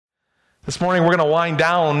This morning, we're going to wind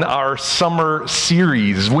down our summer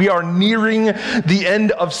series. We are nearing the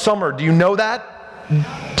end of summer. Do you know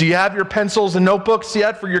that? Do you have your pencils and notebooks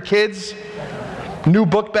yet for your kids? New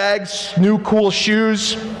book bags, new cool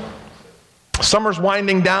shoes. Summer's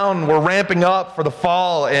winding down. We're ramping up for the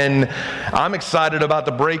fall, and I'm excited about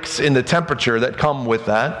the breaks in the temperature that come with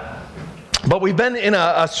that. But we've been in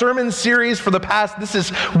a sermon series for the past, this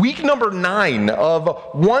is week number 9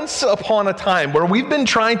 of Once Upon a Time, where we've been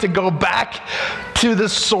trying to go back to the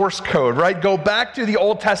source code, right? Go back to the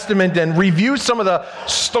Old Testament and review some of the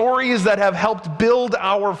stories that have helped build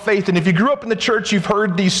our faith. And if you grew up in the church, you've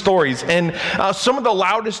heard these stories. And some of the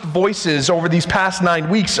loudest voices over these past 9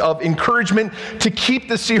 weeks of encouragement to keep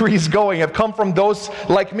the series going have come from those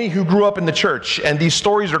like me who grew up in the church. And these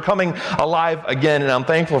stories are coming alive again, and I'm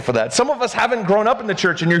thankful for that. Some of us haven't grown up in the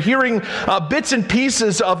church, and you're hearing bits and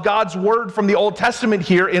pieces of God's word from the Old Testament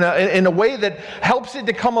here in a way that helps it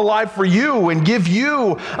to come alive for you and give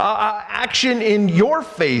you action in your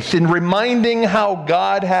faith, in reminding how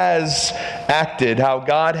God has acted, how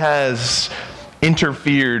God has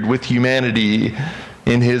interfered with humanity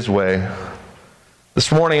in His way. This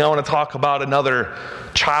morning I want to talk about another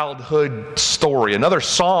childhood story, another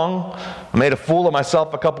song. I made a fool of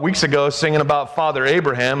myself a couple weeks ago singing about Father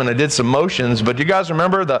Abraham, and I did some motions, but you guys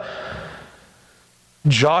remember the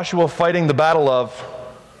Joshua fighting the battle of...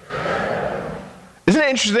 Isn't it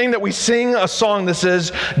interesting that we sing a song that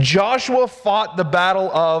says, Joshua fought the battle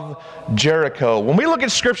of Jericho? When we look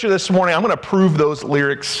at Scripture this morning, I'm going to prove those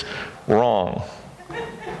lyrics wrong.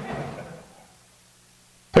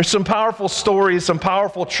 There's some powerful stories, some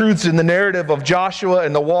powerful truths in the narrative of Joshua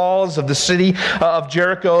and the walls of the city of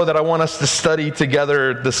Jericho that I want us to study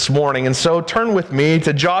together this morning. And so turn with me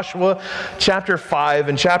to Joshua chapter 5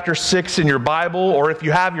 and chapter 6 in your Bible, or if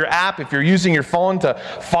you have your app, if you're using your phone to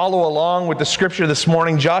follow along with the scripture this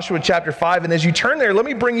morning, Joshua chapter 5. And as you turn there, let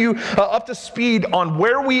me bring you up to speed on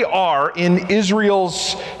where we are in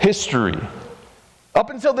Israel's history. Up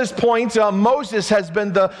until this point, Moses has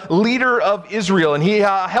been the leader of Israel, and he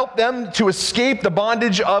helped them to escape the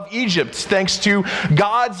bondage of Egypt thanks to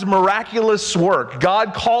God's miraculous work.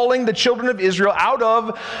 God calling the children of Israel out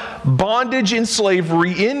of bondage and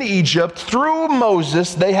slavery in Egypt through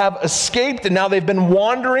Moses. They have escaped, and now they've been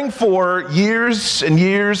wandering for years and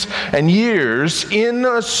years and years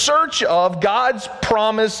in search of God's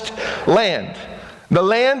promised land. The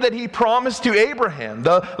land that He promised to Abraham,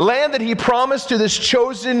 the land that He promised to this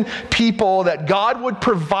chosen people, that God would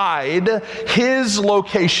provide His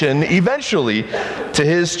location eventually to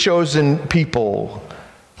His chosen people.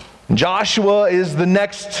 Joshua is the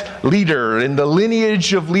next leader in the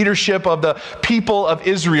lineage of leadership of the people of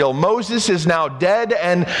Israel. Moses is now dead,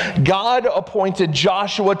 and God appointed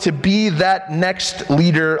Joshua to be that next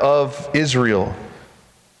leader of Israel.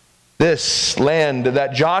 This land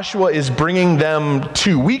that Joshua is bringing them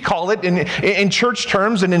to, we call it, in church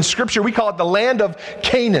terms and in Scripture, we call it the land of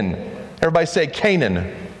Canaan. Everybody say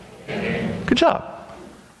Canaan. Good job.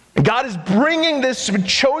 God is bringing this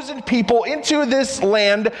chosen people into this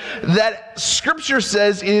land that Scripture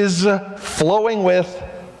says is flowing with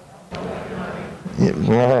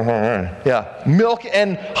milk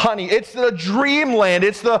and honey. It's the dreamland.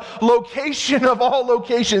 It's the location of all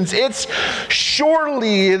locations. It's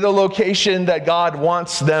surely the location that God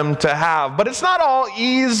wants them to have. But it's not all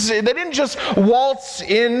ease. They didn't just waltz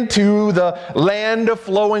into the land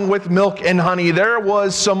flowing with milk and honey. There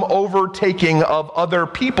was some overtaking of other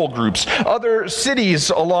people groups, other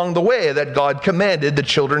cities along the way that God commanded the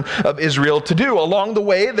children of Israel to do. Along the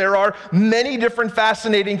way, there are many different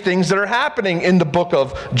fascinating things that are happening in the book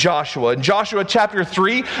of Joshua. In Joshua chapter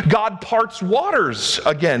 3, God parts waters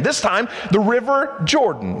again. This time, the river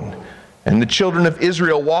Jordan. And the children of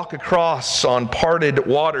Israel walk across on parted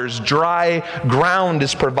waters. Dry ground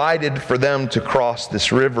is provided for them to cross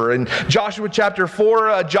this river. In Joshua chapter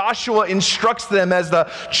 4, Joshua instructs them as the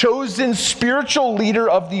chosen spiritual leader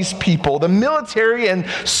of these people, the military and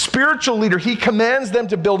spiritual leader. He commands them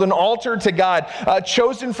to build an altar to God,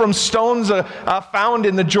 chosen from stones found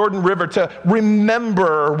in the Jordan River, to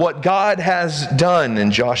remember what God has done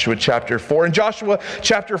in Joshua chapter 4. In Joshua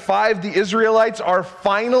chapter 5, the Israelites are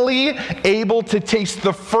finally able to taste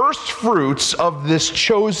the first fruits of this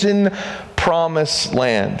chosen promised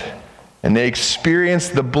land. And they experience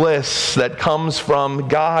the bliss that comes from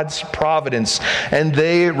God's providence. And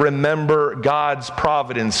they remember God's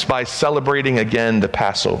providence by celebrating again the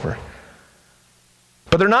Passover.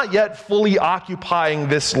 But they're not yet fully occupying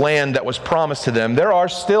this land that was promised to them. There are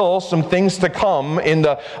still some things to come in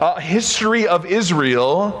the history of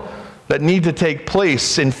Israel that need to take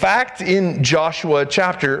place. In fact, in Joshua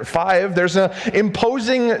chapter 5, there's an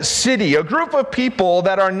imposing city, a group of people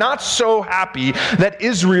that are not so happy that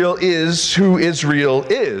Israel is who Israel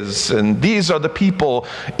is. And these are the people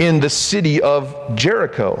in the city of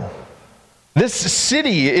Jericho. This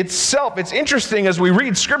city itself, it's interesting as we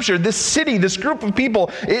read Scripture, this city, this group of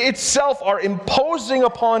people itself are imposing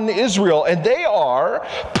upon Israel, and they are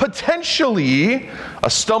potentially a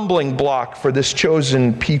stumbling block for this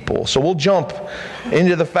chosen people. So we'll jump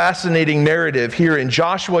into the fascinating narrative here in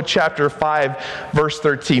Joshua chapter 5, verse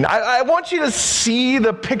 13. I want you to see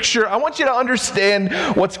the picture. I want you to understand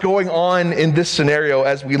what's going on in this scenario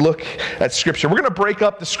as we look at Scripture. We're going to break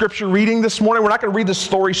up the Scripture reading this morning. We're not going to read the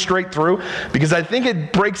story straight through, because I think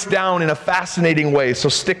it breaks down in a fascinating way, so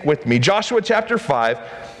stick with me. Joshua chapter 5,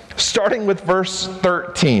 starting with verse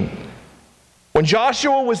 13. When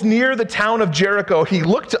Joshua was near the town of Jericho, he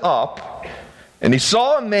looked up, and he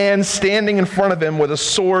saw a man standing in front of him with a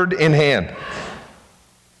sword in hand.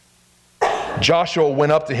 Joshua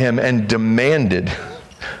went up to him and demanded,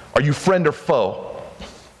 "Are you friend or foe?"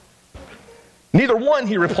 "Neither one,"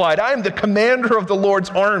 he replied. "I am the commander of the Lord's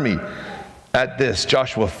army." At this,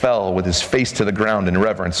 Joshua fell with his face to the ground in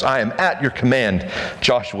reverence. "I am at your command,"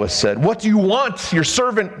 Joshua said. "What do you want your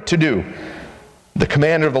servant to do?" The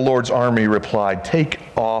commander of the Lord's army replied, "Take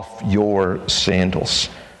off your sandals,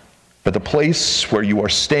 for the place where you are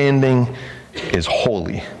standing is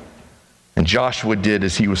holy." And Joshua did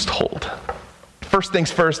as he was told. First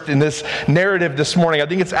things first, in this narrative this morning, I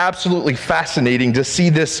think it's absolutely fascinating to see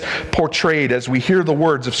this portrayed as we hear the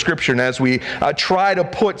words of Scripture and as we try to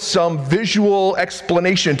put some visual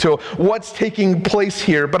explanation to what's taking place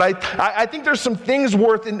here. But I think there's some things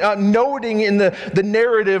worth noting in the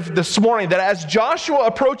narrative this morning, that as Joshua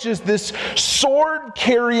approaches this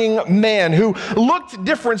sword-carrying man who looked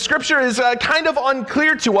different, Scripture is kind of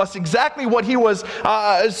unclear to us exactly what he was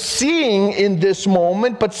seeing in this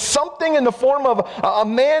moment, but something in the form of a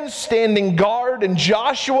man standing guard, and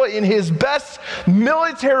Joshua in his best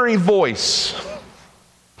military voice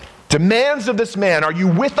demands of this man, "Are you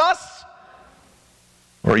with us,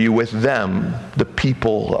 or are you with them, the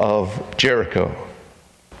people of Jericho?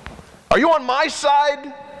 Are you on my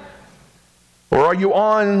side, or are you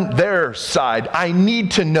on their side? I need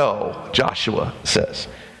to know," Joshua says.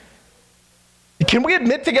 Can we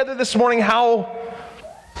admit together this morning how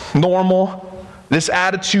normal this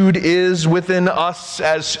attitude is within us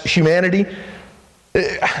as humanity?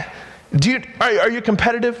 Are you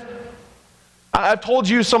competitive? I've told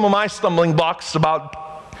you some of my stumbling blocks about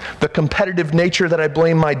the competitive nature that I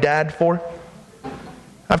blame my dad for.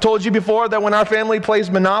 I've told you before that when our family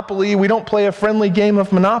plays Monopoly, we don't play a friendly game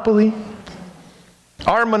of Monopoly.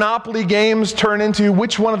 Our Monopoly games turn into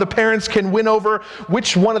which one of the parents can win over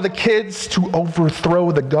which one of the kids to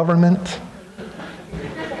overthrow the government.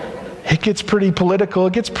 It gets pretty political.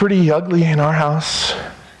 It gets pretty ugly in our house,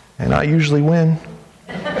 and I usually win.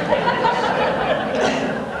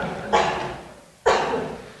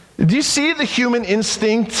 Do you see the human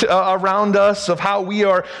instinct around us of how we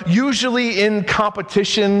are usually in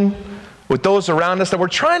competition with those around us, that we're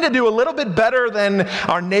trying to do a little bit better than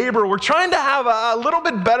our neighbor? We're trying to have a little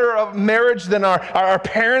bit better of marriage than our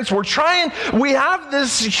parents. We have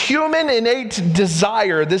this human innate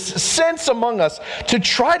desire, this sense among us to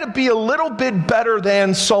try to be a little bit better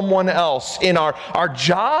than someone else in our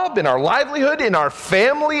job, in our livelihood, in our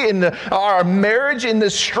family, in our marriage, in the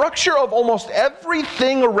structure of almost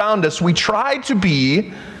everything around us. We try to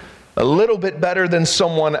be a little bit better than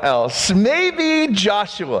someone else. Maybe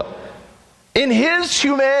Joshua, in his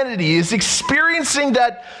humanity, is experiencing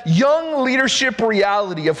that young leadership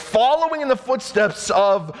reality of following in the footsteps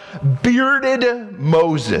of bearded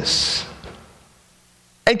Moses.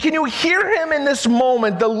 And can you hear him in this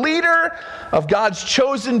moment, the leader of God's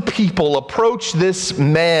chosen people, approach this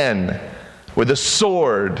man with a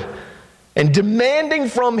sword and demanding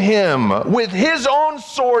from him with his own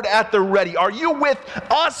sword at the ready, "Are you with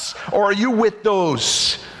us, or are you with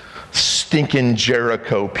those stinking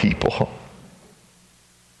Jericho people?"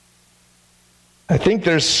 I think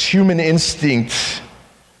there's human instinct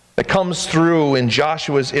that comes through in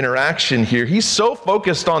Joshua's interaction here. He's so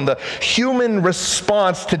focused on the human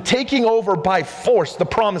response to taking over by force the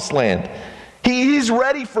promised land. He's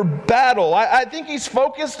ready for battle. I think he's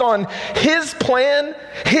focused on his plan,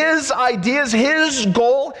 his ideas, his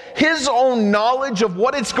goal, his own knowledge of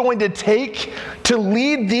what it's going to take to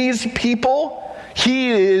lead these people. He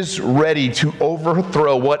is ready to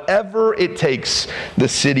overthrow whatever it takes the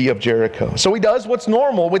city of Jericho. So he does what's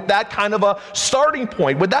normal with that kind of a starting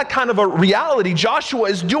point, with that kind of a reality. Joshua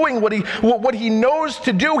is doing what he knows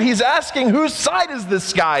to do. He's asking, whose side is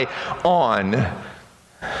this guy on?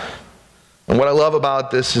 And what I love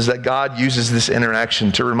about this is that God uses this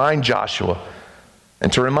interaction to remind Joshua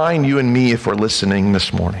and to remind you and me, if we're listening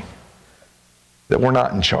this morning, that we're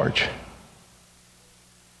not in charge.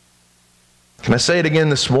 Can I say it again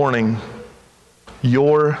this morning?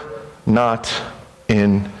 You're not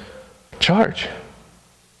in charge.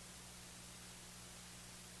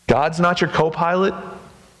 God's not your co-pilot.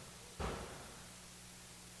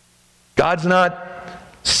 God's not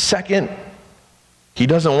second. He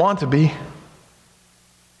doesn't want to be.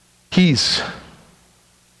 He's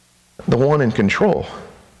the one in control.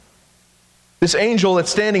 This angel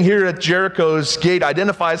that's standing here at Jericho's gate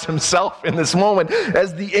identifies himself in this moment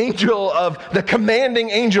as the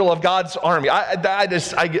commanding angel of God's army. I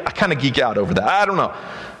kind of geek out over that. I don't know.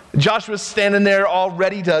 Joshua's standing there all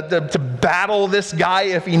ready to battle this guy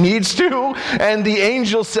if he needs to. And the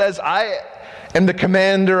angel says, I am the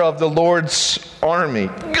commander of the Lord's army.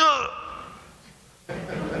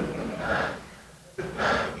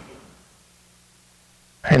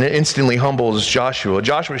 And it instantly humbles Joshua.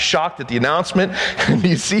 Joshua is shocked at the announcement, and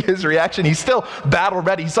you see his reaction. He's still battle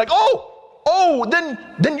ready. He's like,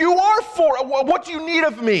 then you are for it. What do you need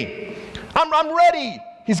of me? I'm ready.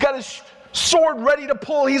 He's got his sword ready to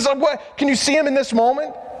pull. He's like, what? Can you see him in this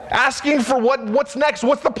moment? Asking for what's next?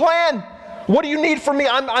 What's the plan? What do you need from me?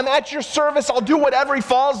 I'm at your service. I'll do whatever. He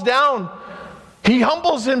falls down. He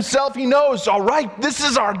humbles himself. He knows, all right, this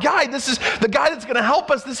is our guy. This is the guy that's going to help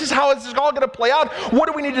us. This is how it's all going to play out. What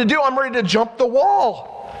do we need to do? I'm ready to jump the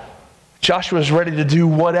wall. Joshua's ready to do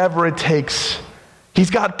whatever it takes. He's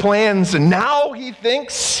got plans, and now he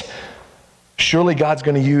thinks, surely God's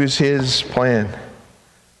going to use his plan.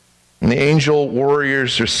 And the angel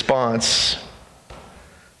warrior's response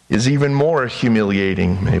is even more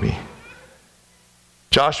humiliating, maybe.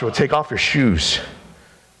 Joshua, take off your shoes.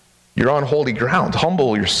 You're on holy ground.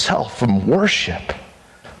 Humble yourself and worship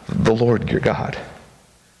the Lord your God.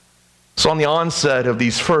 So on the onset of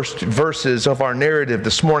these first verses of our narrative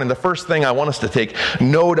this morning, the first thing I want us to take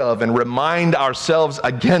note of and remind ourselves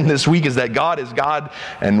again this week is that God is God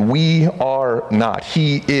and we are not.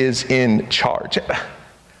 He is in charge.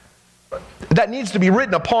 That needs to be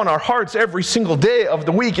written upon our hearts every single day of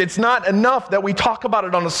the week. It's not enough that we talk about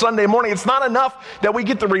it on a Sunday morning. It's not enough that we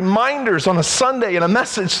get the reminders on a Sunday in a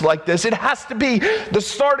message like this. It has to be the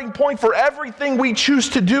starting point for everything we choose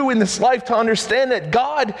to do in this life, to understand that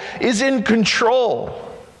God is in control.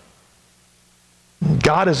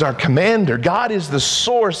 God is our commander. God is the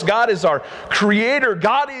source. God is our creator.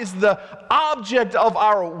 God is the object of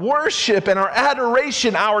our worship and our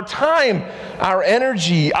adoration, our time, our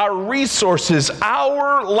energy, our resources.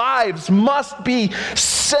 Our lives must be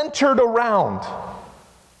centered around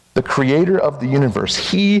the creator of the universe.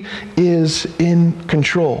 He is in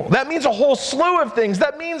control. That means a whole slew of things.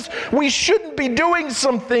 That means we shouldn't be doing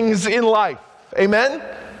some things in life. Amen?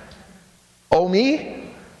 Oh, me?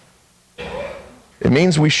 It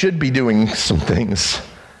means we should be doing some things.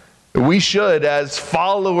 We should, as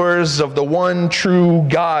followers of the one true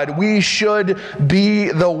God, we should be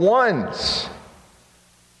the ones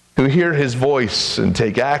who hear his voice and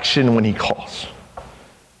take action when he calls.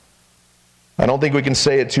 I don't think we can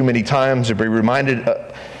say it too many times or be reminded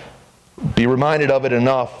of it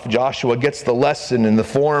enough. Joshua gets the lesson in the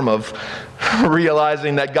form of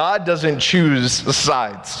realizing that God doesn't choose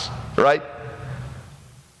sides, right?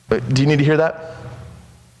 Do you need to hear that?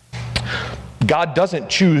 God doesn't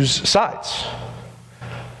choose sides.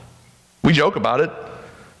 We joke about it.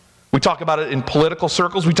 We talk about it in political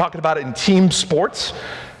circles. We talk about it in team sports.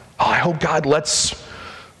 Oh, I hope God lets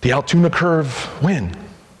the Altoona Curve win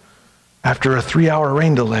after a 3-hour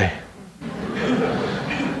rain delay.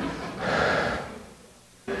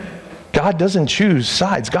 God doesn't choose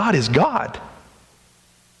sides. God is God.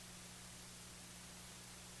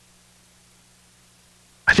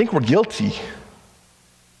 I think we're guilty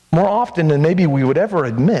more often than maybe we would ever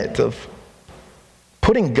admit of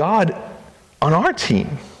putting God on our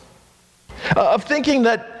team. Of thinking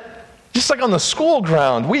that, just like on the school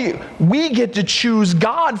ground, we get to choose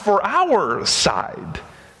God for our side.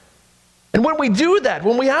 And when we do that,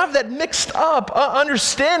 when we have that mixed up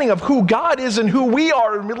understanding of who God is and who we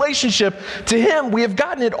are in relationship to him, we have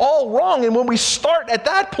gotten it all wrong. And when we start at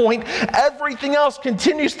that point, everything else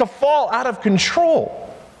continues to fall out of control.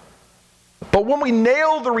 But when we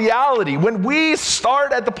nail the reality, when we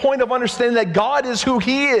start at the point of understanding that God is who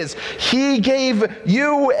He is, He gave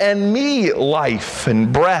you and me life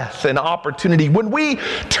and breath and opportunity. When we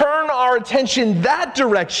turn our attention that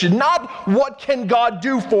direction, not what can God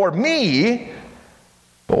do for me,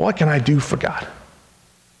 but what can I do for God?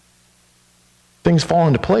 Things fall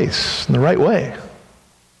into place in the right way.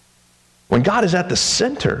 When God is at the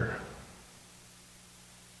center,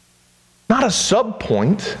 not a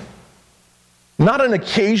subpoint, not an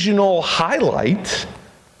occasional highlight.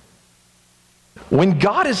 When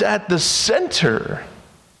God is at the center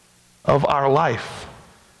of our life,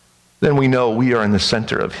 then we know we are in the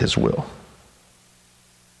center of His will.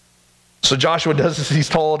 So Joshua does as he's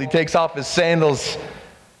told. He takes off his sandals,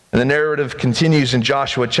 and the narrative continues in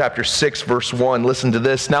Joshua chapter 6, verse 1. Listen to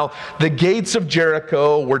this. Now, the gates of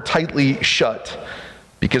Jericho were tightly shut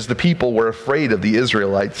because the people were afraid of the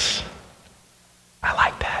Israelites. I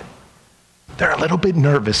like that. They're a little bit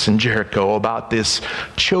nervous in Jericho about this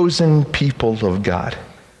chosen people of God.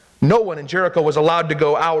 No one in Jericho was allowed to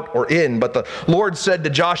go out or in, but the Lord said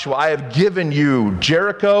to Joshua, I have given you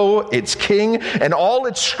Jericho, its king, and all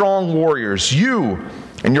its strong warriors. You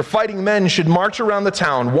and your fighting men should march around the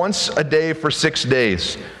town once a day for 6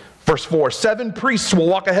 days. Verse 4, 7 priests will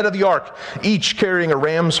walk ahead of the ark, each carrying a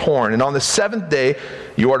ram's horn. And on the 7th day,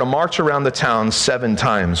 you are to march around the town 7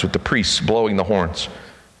 times with the priests blowing the horns.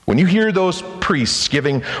 When you hear those priests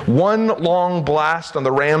giving one long blast on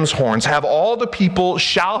the ram's horns, have all the people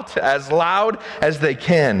shout as loud as they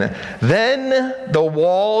can. Then the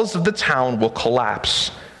walls of the town will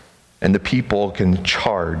collapse, and the people can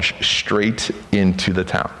charge straight into the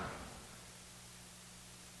town.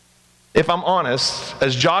 If I'm honest,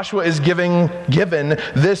 as Joshua is given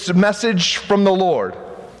this message from the Lord,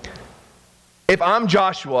 if I'm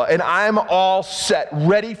Joshua and I'm all set,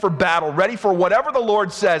 ready for battle, ready for whatever the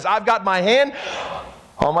Lord says, I've got my hand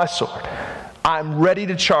on my sword. I'm ready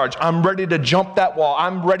to charge. I'm ready to jump that wall.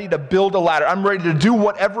 I'm ready to build a ladder. I'm ready to do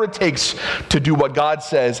whatever it takes to do what God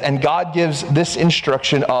says. And God gives this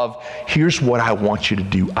instruction of, here's what I want you to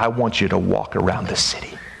do. I want you to walk around the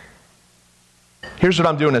city. Here's what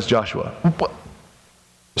I'm doing as Joshua. What?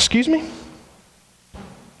 Excuse me?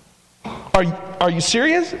 Are you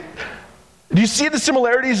serious? Do you see the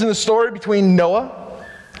similarities in the story between Noah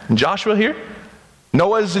and Joshua here?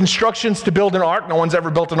 Noah's instructions to build an ark. No one's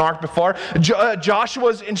ever built an ark before.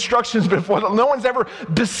 Joshua's instructions before. No one's ever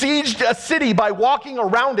besieged a city by walking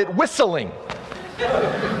around it whistling.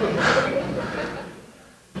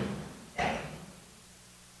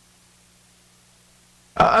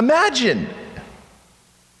 Imagine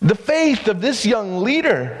the faith of this young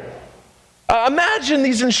leader. Imagine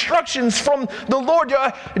these instructions from the Lord.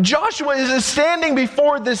 Joshua is standing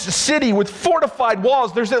before this city with fortified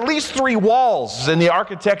walls. There's at least 3 walls in the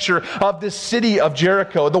architecture of this city of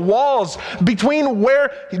Jericho. The walls between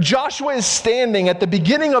where Joshua is standing at the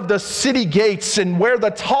beginning of the city gates and where the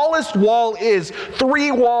tallest wall is,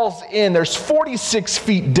 3 walls in. There's 46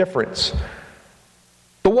 feet difference.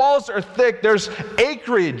 The walls are thick. There's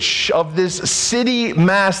acreage of this city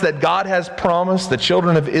mass that God has promised the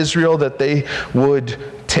children of Israel that they would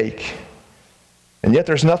take. And yet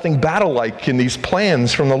there's nothing battle-like in these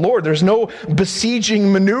plans from the Lord. There's no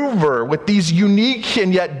besieging maneuver with these unique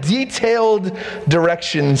and yet detailed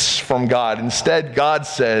directions from God. Instead, God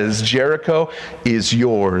says, Jericho is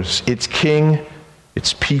yours. Its king,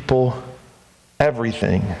 its people,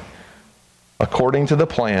 everything, according to the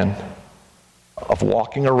plan of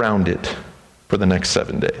walking around it for the next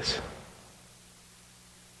 7 days.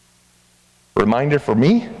 Reminder for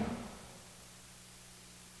me,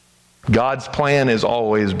 God's plan is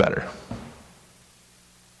always better.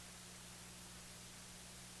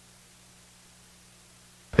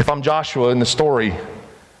 If I'm Joshua in the story,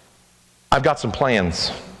 I've got some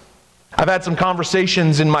plans. I've had some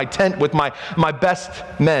conversations in my tent with my best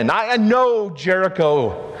men. I know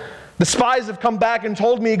Jericho. The spies have come back and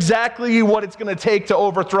told me exactly what it's going to take to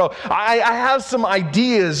overthrow. I have some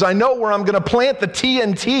ideas. I know where I'm going to plant the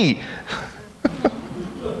TNT.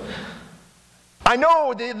 I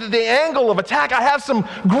know the angle of attack. I have some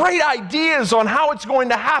great ideas on how it's going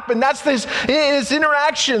to happen. That's this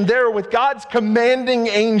interaction there with God's commanding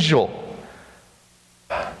angel.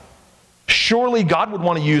 Surely God would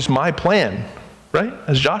want to use my plan, right,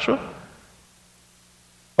 as Joshua?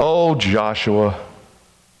 Oh, Joshua.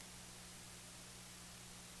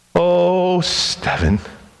 Oh, Stephen.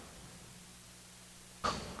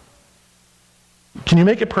 Can you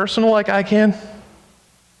make it personal like I can? Do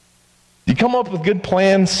you come up with good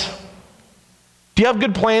plans? Do you have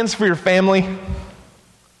good plans for your family?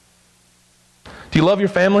 Do you love your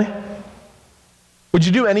family? Would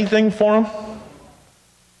you do anything for them?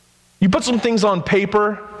 You put some things on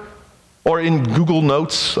paper or in Google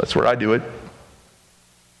Notes. That's where I do it.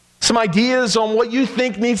 Some ideas on what you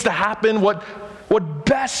think needs to happen, what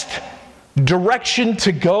best direction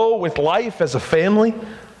to go with life as a family.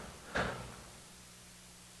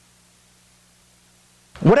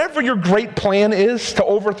 Whatever your great plan is to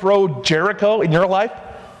overthrow Jericho in your life,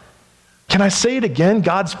 can I say it again?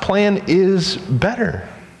 God's plan is better.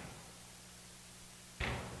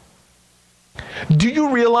 Do you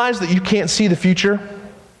realize that you can't see the future?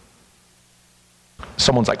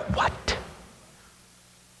 Someone's like, what?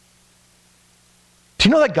 Do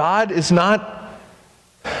you know that God is not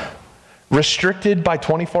restricted by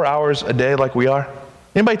 24 hours a day like we are?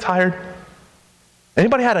 Anybody tired?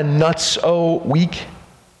 Anybody had a nuts-o week?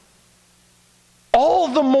 All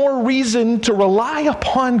the more reason to rely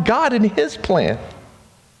upon God and His plan.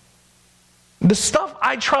 The stuff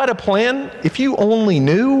I try to plan, if you only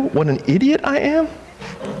knew what an idiot I am,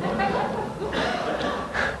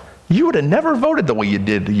 you would have never voted the way you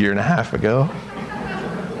did a year and a half ago.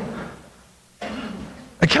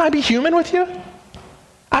 Can I be human with you?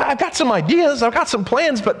 I've got some ideas, I've got some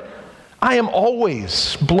plans, but I am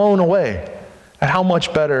always blown away at how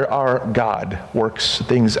much better our God works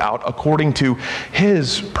things out according to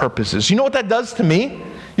His purposes. You know what that does to me?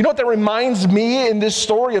 You know what that reminds me in this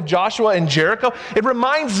story of Joshua and Jericho? It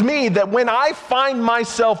reminds me that when I find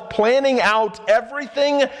myself planning out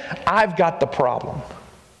everything, I've got the problem.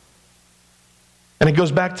 And it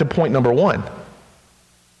goes back to point number one.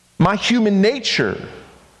 My human nature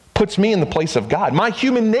puts me in the place of God. My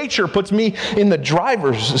human nature puts me in the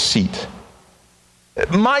driver's seat.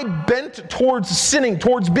 My bent towards sinning,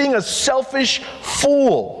 towards being a selfish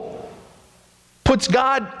fool, puts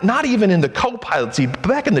God not even in the co-pilot seat, but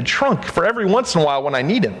back in the trunk for every once in a while when I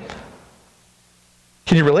need Him.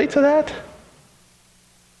 Can you relate to that?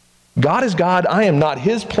 God is God. I am not.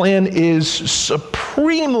 His plan is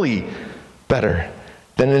supremely better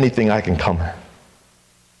than anything I can come at.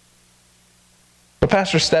 But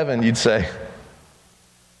Pastor Steven, you'd say,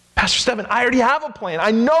 Pastor Steven, I already have a plan.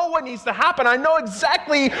 I know what needs to happen. I know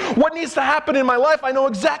exactly what needs to happen in my life. I know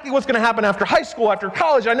exactly what's going to happen after high school, after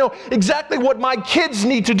college. I know exactly what my kids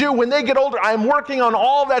need to do when they get older. I'm working on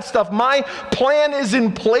all that stuff. My plan is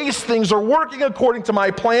in place. Things are working according to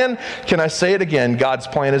my plan. Can I say it again? God's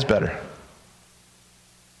plan is better.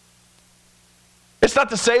 It's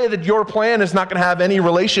not to say that your plan is not going to have any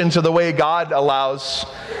relation to the way God allows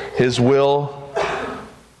His will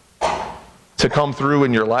to come through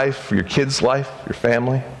in your life, for your kids' life, your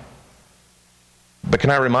family. But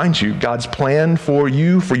can I remind you, God's plan for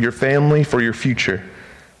you, for your family, for your future,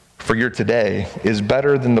 for your today, is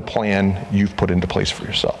better than the plan you've put into place for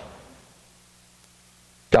yourself.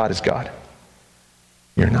 God is God.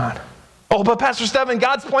 You're not. Oh, but Pastor Steven,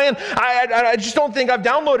 God's plan, I just don't think I've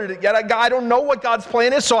downloaded it yet. I don't know what God's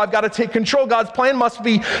plan is, so I've got to take control. God's plan must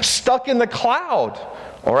be stuck in the cloud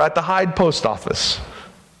or at the Hyde post office.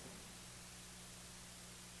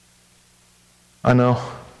 I know.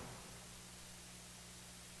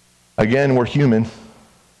 Again, we're human.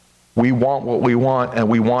 We want what we want, and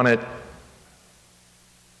we want it.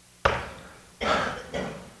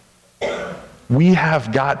 We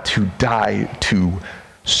have got to die to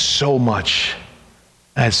so much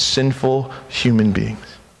as sinful human beings.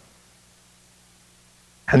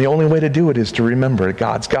 And the only way to do it is to remember that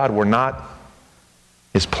God's God. We're not.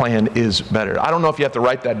 His plan is better. I don't know if you have to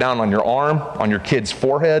write that down on your arm, on your kid's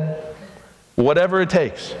forehead, whatever it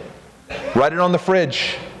takes. Write it on the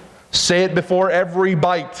fridge. Say it before every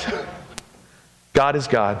bite. God is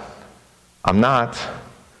God. I'm not.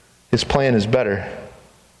 His plan is better.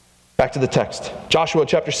 Back to the text. Joshua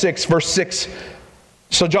chapter 6, verse 6.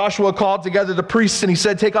 So Joshua called together the priests, and he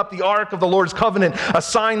said, take up the ark of the Lord's covenant.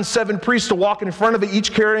 Assign 7 priests to walk in front of it,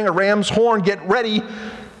 each carrying a ram's horn. Get ready.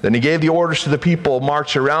 Then he gave the orders to the people,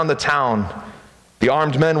 march around the town. The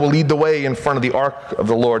armed men will lead the way in front of the ark of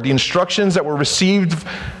the Lord. The instructions that were received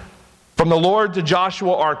from the Lord to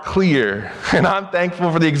Joshua are clear. And I'm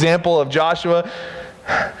thankful for the example of Joshua,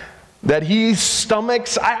 that he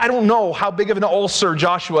stomachs, I don't know how big of an ulcer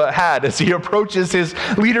Joshua had as he approaches his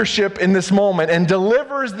leadership in this moment and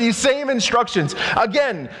delivers these same instructions.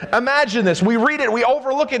 Again, imagine this. We read it, we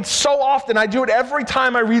overlook it so often. I do it every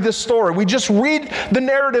time I read this story. We just read the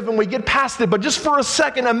narrative and we get past it. But just for a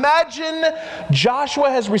second, imagine Joshua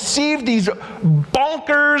has received these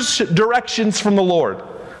bonkers directions from the Lord.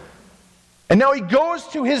 And now he goes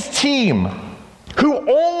to his team who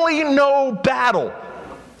only know battle.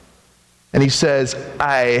 And he says,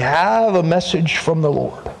 I have a message from the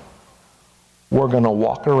Lord. We're going to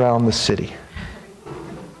walk around the city.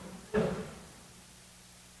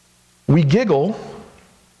 We giggle,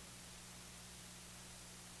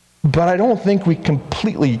 but I don't think we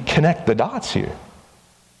completely connect the dots here.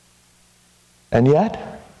 And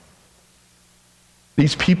yet,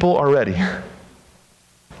 these people are ready.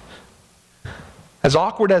 As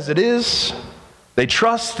awkward as it is, they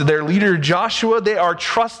trust their leader Joshua. They are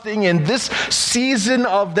trusting in this season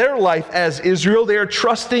of their life as Israel. They are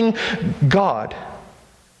trusting God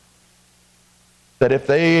that if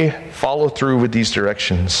they follow through with these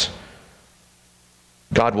directions,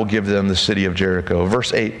 God will give them the city of Jericho.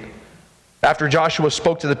 Verse 8. After Joshua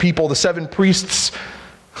spoke to the people, the 7 priests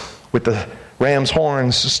with the ram's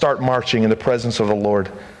horns start marching in the presence of the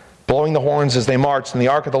Lord, blowing the horns as they marched, and the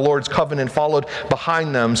ark of the Lord's covenant followed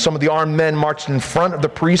behind them. Some of the armed men marched in front of the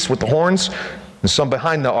priests with the horns, and some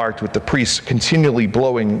behind the ark with the priests continually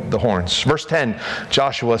blowing the horns. Verse 10,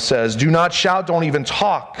 Joshua says, "Do not shout, don't even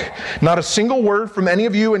talk. Not a single word from any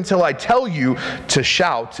of you until I tell you to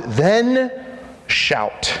shout. Then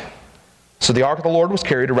shout." So the ark of the Lord was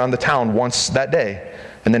carried around the town once that day,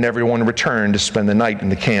 and then everyone returned to spend the night in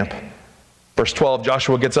the camp. Verse 12,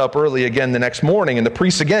 Joshua gets up early again the next morning, and the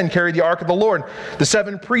priests again carried the ark of the Lord. The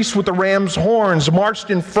 7 priests with the ram's horns marched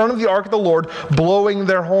in front of the ark of the Lord, blowing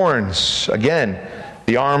their horns. Again,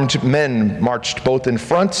 the armed men marched both in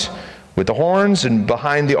front with the horns and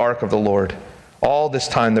behind the ark of the Lord. All this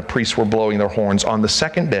time the priests were blowing their horns. On the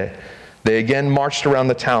second day, they again marched around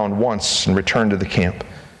the town once and returned to the camp.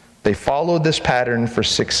 They followed this pattern for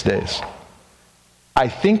 6 days. I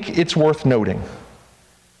think it's worth noting,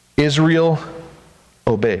 Israel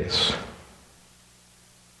obeys.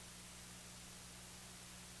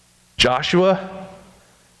 Joshua,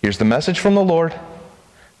 here's the message from the Lord,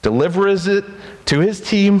 delivers it to his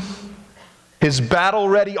team, his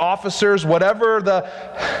battle-ready officers, whatever the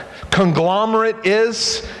conglomerate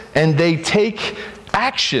is, and they take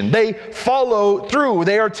action. They follow through.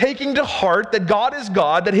 They are taking to heart that God is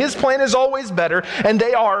God, that his plan is always better, and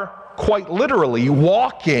they are quite literally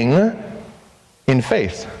walking in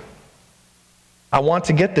faith. I want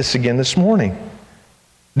to get this again this morning.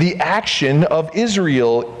 The action of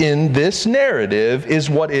Israel in this narrative is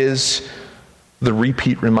what is the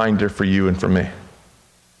repeat reminder for you and for me.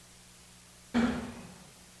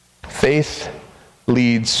 Faith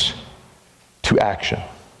leads to action.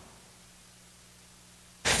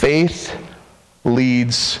 Faith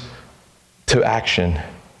leads to action.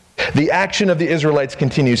 The action of the Israelites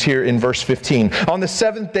continues here in verse 15. On the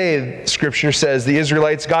 7th day, Scripture says, the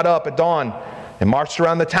Israelites got up at dawn and marched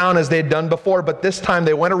around the town as they had done before, but this time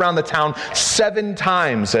they went around the town 7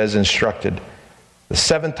 times as instructed. The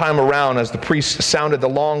 7th time around, as the priests sounded the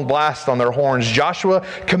long blast on their horns, Joshua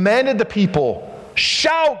commanded the people,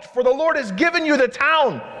 "Shout, for the Lord has given you the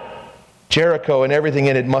town. Jericho and everything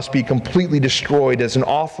in it must be completely destroyed as an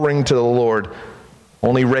offering to the Lord.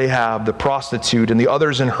 Only Rahab, the prostitute, and the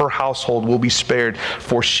others in her household will be spared,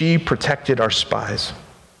 for she protected our spies."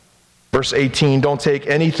 Verse 18, don't take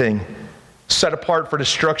anything set apart for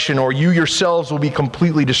destruction, or you yourselves will be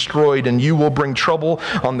completely destroyed, and you will bring trouble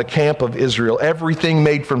on the camp of Israel. Everything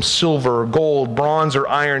made from silver, gold, bronze, or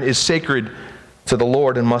iron is sacred to the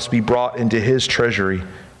Lord and must be brought into his treasury.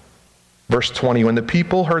 Verse 20, when the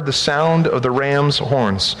people heard the sound of the ram's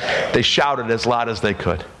horns, they shouted as loud as they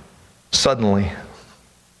could. Suddenly,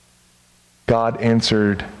 God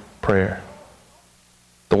answered prayer.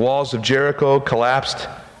 The walls of Jericho collapsed,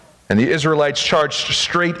 and the Israelites charged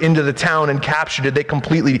straight into the town and captured it. They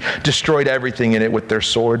completely destroyed everything in it with their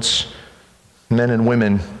swords. Men and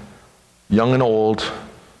women, young and old,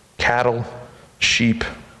 cattle, sheep,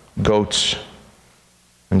 goats,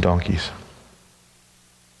 and donkeys.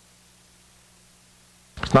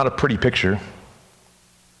 It's not a pretty picture.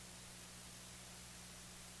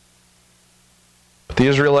 But the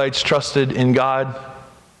Israelites trusted in God,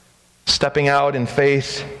 stepping out in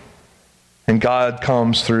faith, and God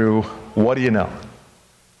comes through, what do you know,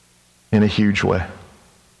 in a huge way.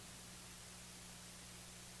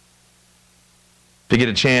 If you get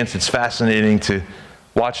a chance, it's fascinating to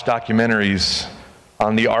watch documentaries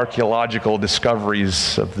on the archaeological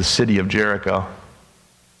discoveries of the city of Jericho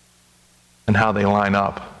and how they line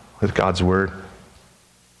up with God's word.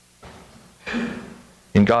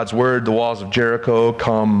 In God's word, the walls of Jericho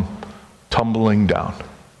come tumbling down.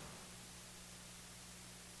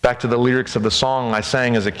 Back to the lyrics of the song I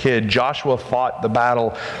sang as a kid, Joshua fought the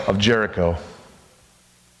battle of Jericho.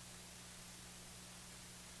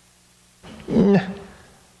 I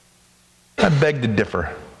beg to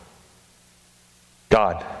differ.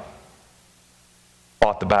 God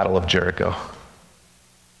fought the battle of Jericho.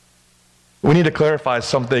 We need to clarify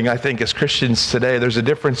something, I think, as Christians today. There's a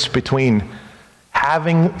difference between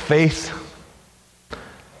having faith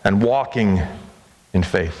and walking in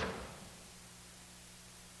faith.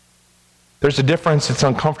 There's a difference, it's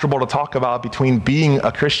uncomfortable to talk about, between being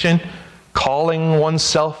a Christian, calling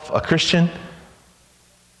oneself a Christian,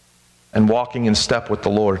 and walking in step with the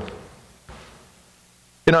Lord.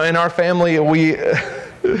 You know, in our family,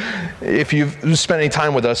 if you've spent any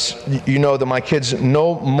time with us, you know that my kids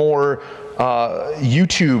know more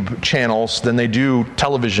YouTube channels than they do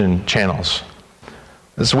television channels.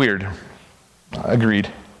 It's weird.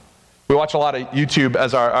 Agreed. We watch a lot of YouTube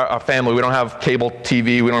as our family. We don't have cable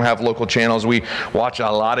TV. We don't have local channels. We watch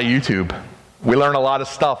a lot of YouTube. We learn a lot of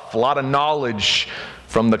stuff, a lot of knowledge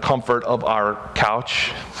from the comfort of our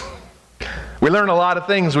couch. We learn a lot of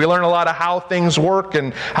things. We learn a lot of how things work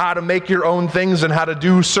and how to make your own things and how to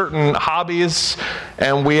do certain hobbies.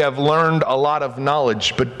 And we have learned a lot of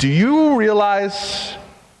knowledge. But do you realize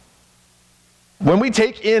when we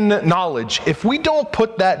take in knowledge, if we don't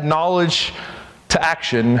put that knowledge to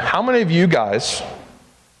action, how many of you guys,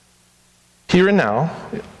 here and now,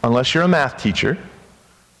 unless you're a math teacher,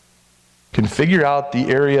 can figure out the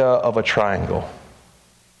area of a triangle?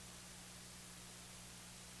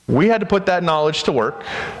 We had to put that knowledge to work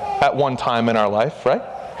at one time in our life, right?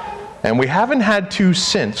 And we haven't had to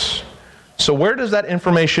since. So where does that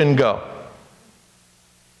information go?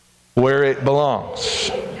 Where it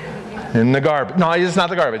belongs. In the garbage. No, it's not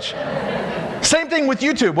the garbage. Same thing with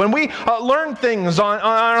YouTube. When we learn things on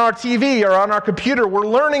our TV or on our computer, we're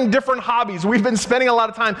learning different hobbies. We spent a lot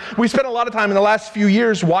of time in the last few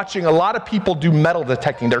years watching a lot of people do metal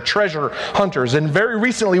detecting. They're treasure hunters. And very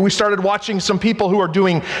recently we started watching some people who are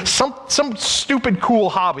doing some stupid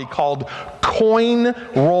cool hobby called coin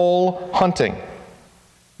roll hunting.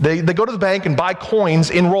 They go to the bank and buy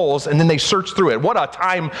coins in rolls and then they search through it. What a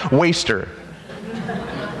time waster.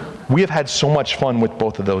 We have had so much fun with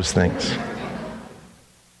both of those things.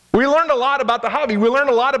 We learned a lot about the hobby. We learned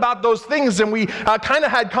a lot about those things, and we kind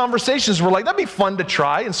of had conversations. We're like, that'd be fun to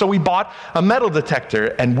try. And so we bought a metal detector,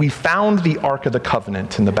 and we found the Ark of the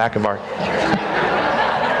Covenant in the back of our...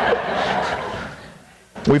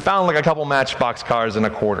 We found like a couple Matchbox cars and a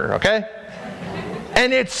quarter, okay?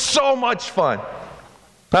 And it's so much fun.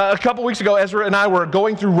 A couple weeks ago, Ezra and I were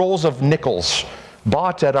going through rolls of nickels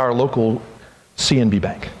bought at our local CNB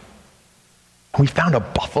bank. We found a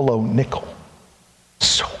buffalo nickel.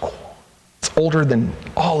 So cool. It's older than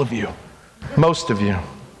all of you, most of you.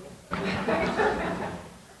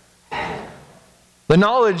 The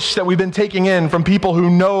knowledge that we've been taking in from people who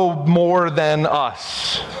know more than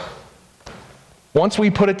us, once we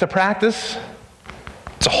put it to practice,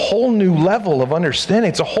 it's a whole new level of understanding.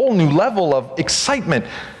 It's a whole new level of excitement.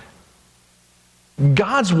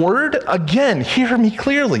 God's word, again, hear me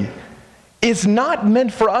clearly, is not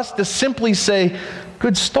meant for us to simply say,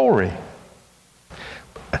 good story.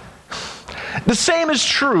 The same is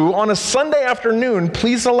true on a Sunday afternoon.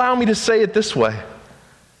 Please allow me to say it this way.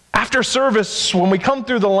 After service, when we come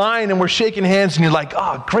through the line and we're shaking hands and you're like,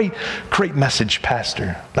 oh, great message,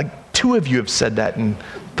 Pastor. Like 2 of you have said that in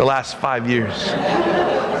the last 5 years.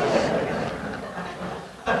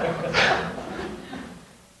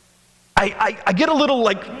 I get a little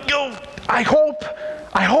like, I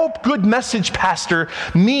hope good message, Pastor,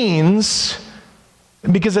 means,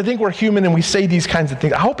 because I think we're human and we say these kinds of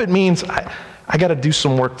things, I hope it means I got to do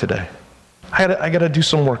some work today. I got to do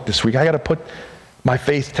some work this week. I got to put my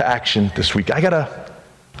faith to action this week. I got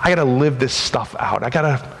to live this stuff out. I got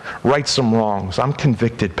to right some wrongs. I'm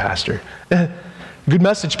convicted, Pastor. Good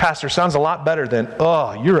message, Pastor, sounds a lot better than,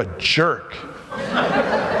 oh, you're a jerk.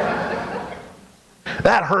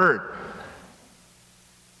 That hurt.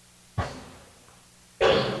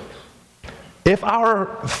 If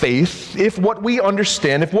our faith, if what we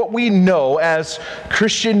understand, if what we know as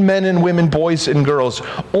Christian men and women, boys and girls,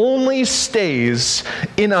 only stays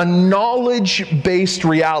in a knowledge-based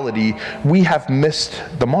reality, we have missed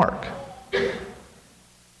the mark.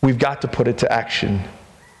 We've got to put it to action.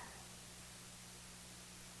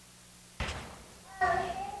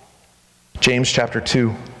 James chapter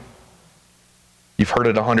 2. You've heard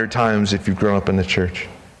it 100 times if you've grown up in the church.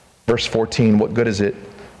 Verse 14, what good is it,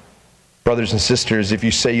 brothers and sisters, if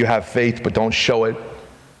you say you have faith but don't show it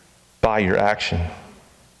by your action?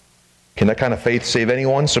 Can that kind of faith save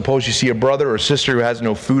anyone? Suppose you see a brother or sister who has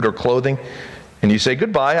no food or clothing, and you say,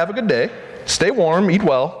 goodbye, have a good day, stay warm, eat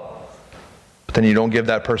well, but then you don't give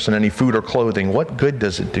that person any food or clothing. What good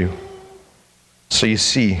does it do? So you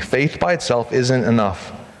see, faith by itself isn't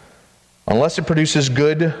enough. Unless it produces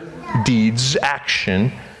good deeds,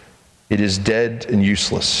 action, it is dead and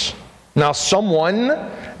useless. Now,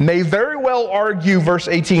 someone may very well argue, verse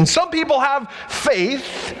 18, some people have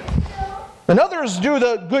faith and others do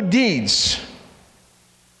the good deeds.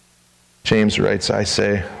 James writes, I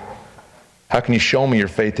say, how can you show me your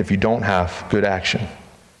faith if you don't have good action?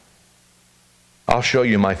 I'll show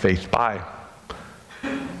you my faith by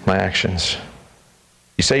my actions.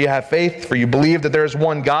 You say you have faith, for you believe that there is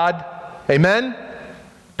one God. Amen?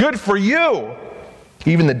 Good for you.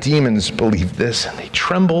 Even the demons believe this, and they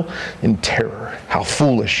tremble in terror. How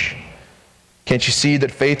foolish. Can't you see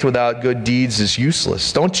that faith without good deeds is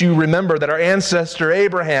useless? Don't you remember that our ancestor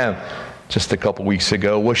Abraham, just a couple weeks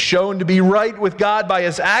ago, was shown to be right with God by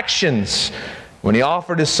his actions when he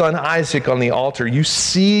offered his son Isaac on the altar? You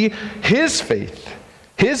see his faith,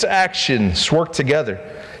 his actions work together.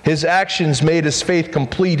 His actions made his faith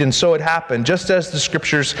complete, and so it happened. Just as the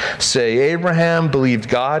scriptures say, Abraham believed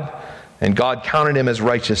God, and God counted him as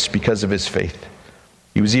righteous because of his faith.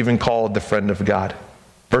 He was even called the friend of God.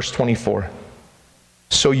 Verse 24.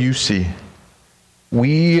 So you see,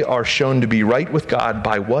 we are shown to be right with God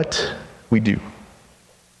by what we do,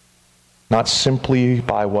 not simply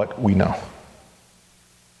by what we know.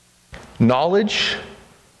 Knowledge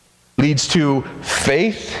leads to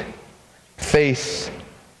faith, faith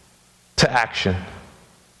to action.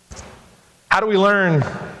 How do we learn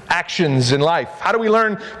actions in life? How do we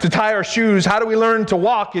learn to tie our shoes? How do we learn to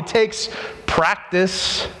walk? It takes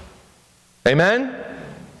practice. Amen?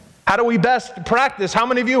 How do we best practice? How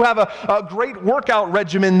many of you have a great workout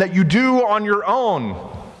regimen that you do on your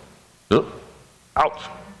own? Ouch.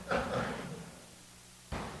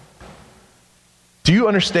 Do you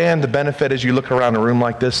understand the benefit as you look around a room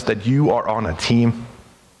like this that you are on a team?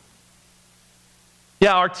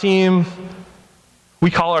 Yeah, our team,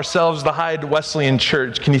 we call ourselves the Hyde Wesleyan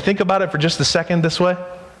Church. Can you think about it for just a second this way?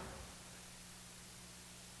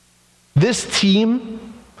 This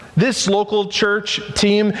team, this local church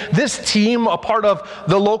team, this team, a part of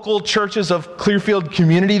the local churches of Clearfield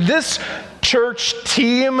Community, this church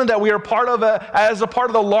team that we are part of as a part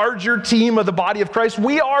of the larger team of the body of Christ,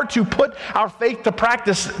 we are to put our faith to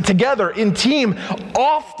practice together in team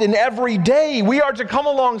often every day. We are to come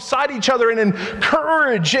alongside each other and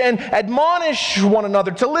encourage and admonish one another,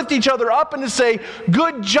 to lift each other up and to say,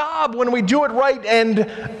 good job when we do it right,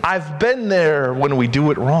 and I've been there when we do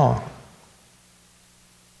it wrong.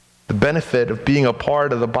 The benefit of being a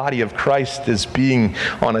part of the body of Christ is being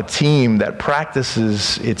on a team that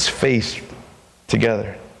practices its faith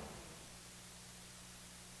together.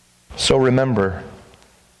 So remember,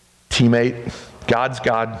 teammate, God's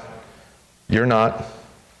God, you're not.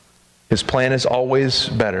 His plan is always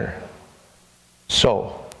better.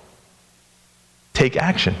 So, take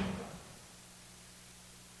action.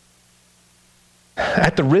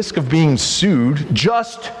 At the risk of being sued,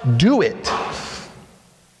 just do it.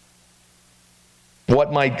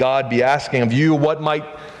 What might God be asking of you? What might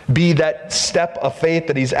be that step of faith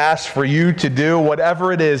that He's asked for you to do?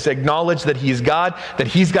 Whatever it is, acknowledge that He's God, that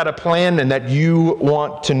He's got a plan, and that you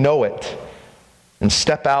want to know it. And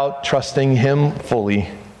step out trusting Him fully,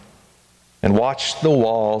 and watch the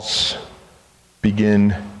walls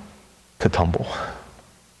begin to tumble.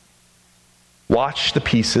 Watch the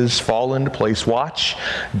pieces fall into place. Watch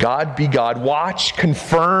God be God. Watch,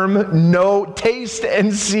 confirm, know, taste,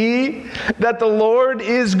 and see that the Lord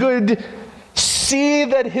is good. See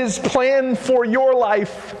that His plan for your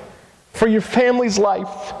life, for your family's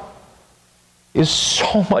life, is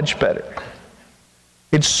so much better.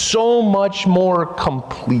 It's so much more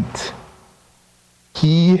complete.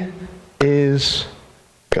 He is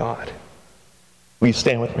God. Will you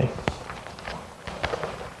stand with me?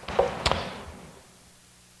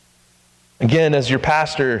 Again, as your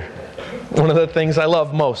pastor, one of the things I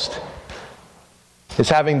love most is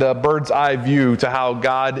having the bird's eye view to how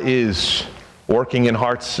God is working in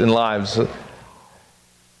hearts and lives.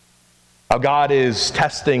 How God is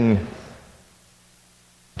testing,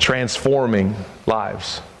 transforming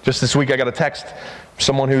lives. Just this week I got a text from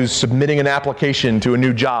someone who's submitting an application to a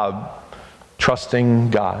new job, trusting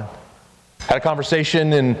God. Had a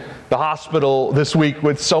conversation in the hospital this week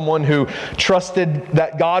with someone who trusted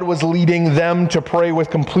that God was leading them to pray with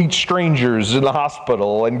complete strangers in the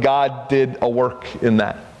hospital, and God did a work in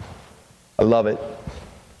that. I love it.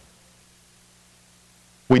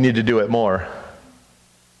 We need to do it more.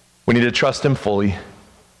 We need to trust Him fully,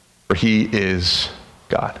 for He is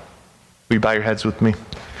God. Will you bow your heads with me?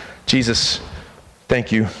 Jesus,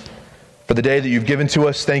 thank you for the day that you've given to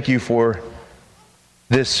us. Thank you for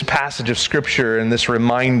this passage of Scripture and this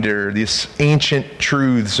reminder, these ancient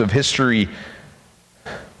truths of history,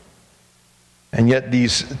 and yet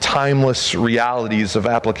these timeless realities of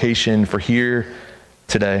application for here,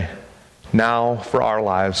 today, now for our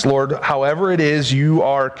lives. Lord, however it is you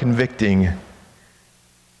are convicting,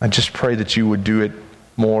 I just pray that you would do it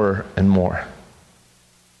more and more.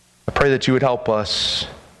 I pray pray that you would help us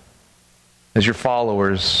as your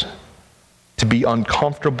followers to be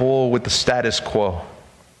uncomfortable with the status quo,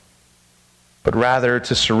 but rather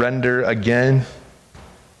to surrender again,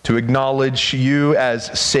 to acknowledge you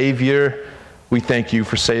as Savior. We thank you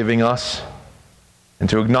for saving us. And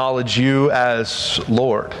to acknowledge you as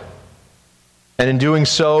Lord. And in doing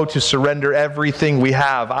so, to surrender everything we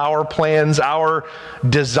have, our plans, our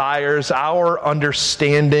desires, our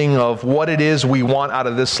understanding of what it is we want out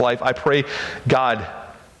of this life. I pray, God,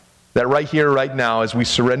 that right here, right now, as we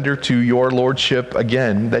surrender to your Lordship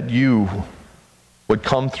again, that you would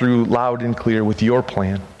come through loud and clear with your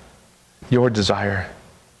plan, your desire,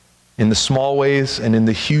 in the small ways and in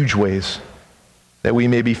the huge ways, that we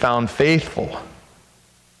may be found faithful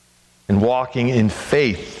and walking in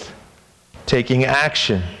faith, taking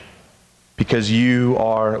action, because you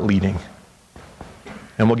are leading.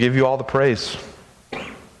 And we'll give you all the praise.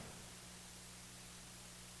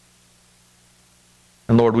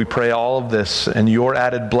 And Lord, we pray all of this and your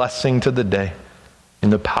added blessing to the day in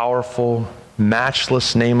the powerful,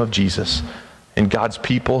 matchless name of Jesus. And God's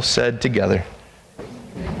people said together.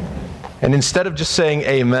 And instead of just saying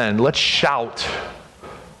amen, let's shout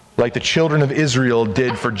like the children of Israel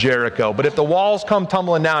did for Jericho. But if the walls come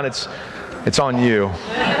tumbling down, it's on you.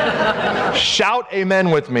 Shout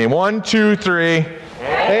amen with me. 1, 2, 3.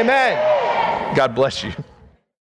 Amen. God bless you.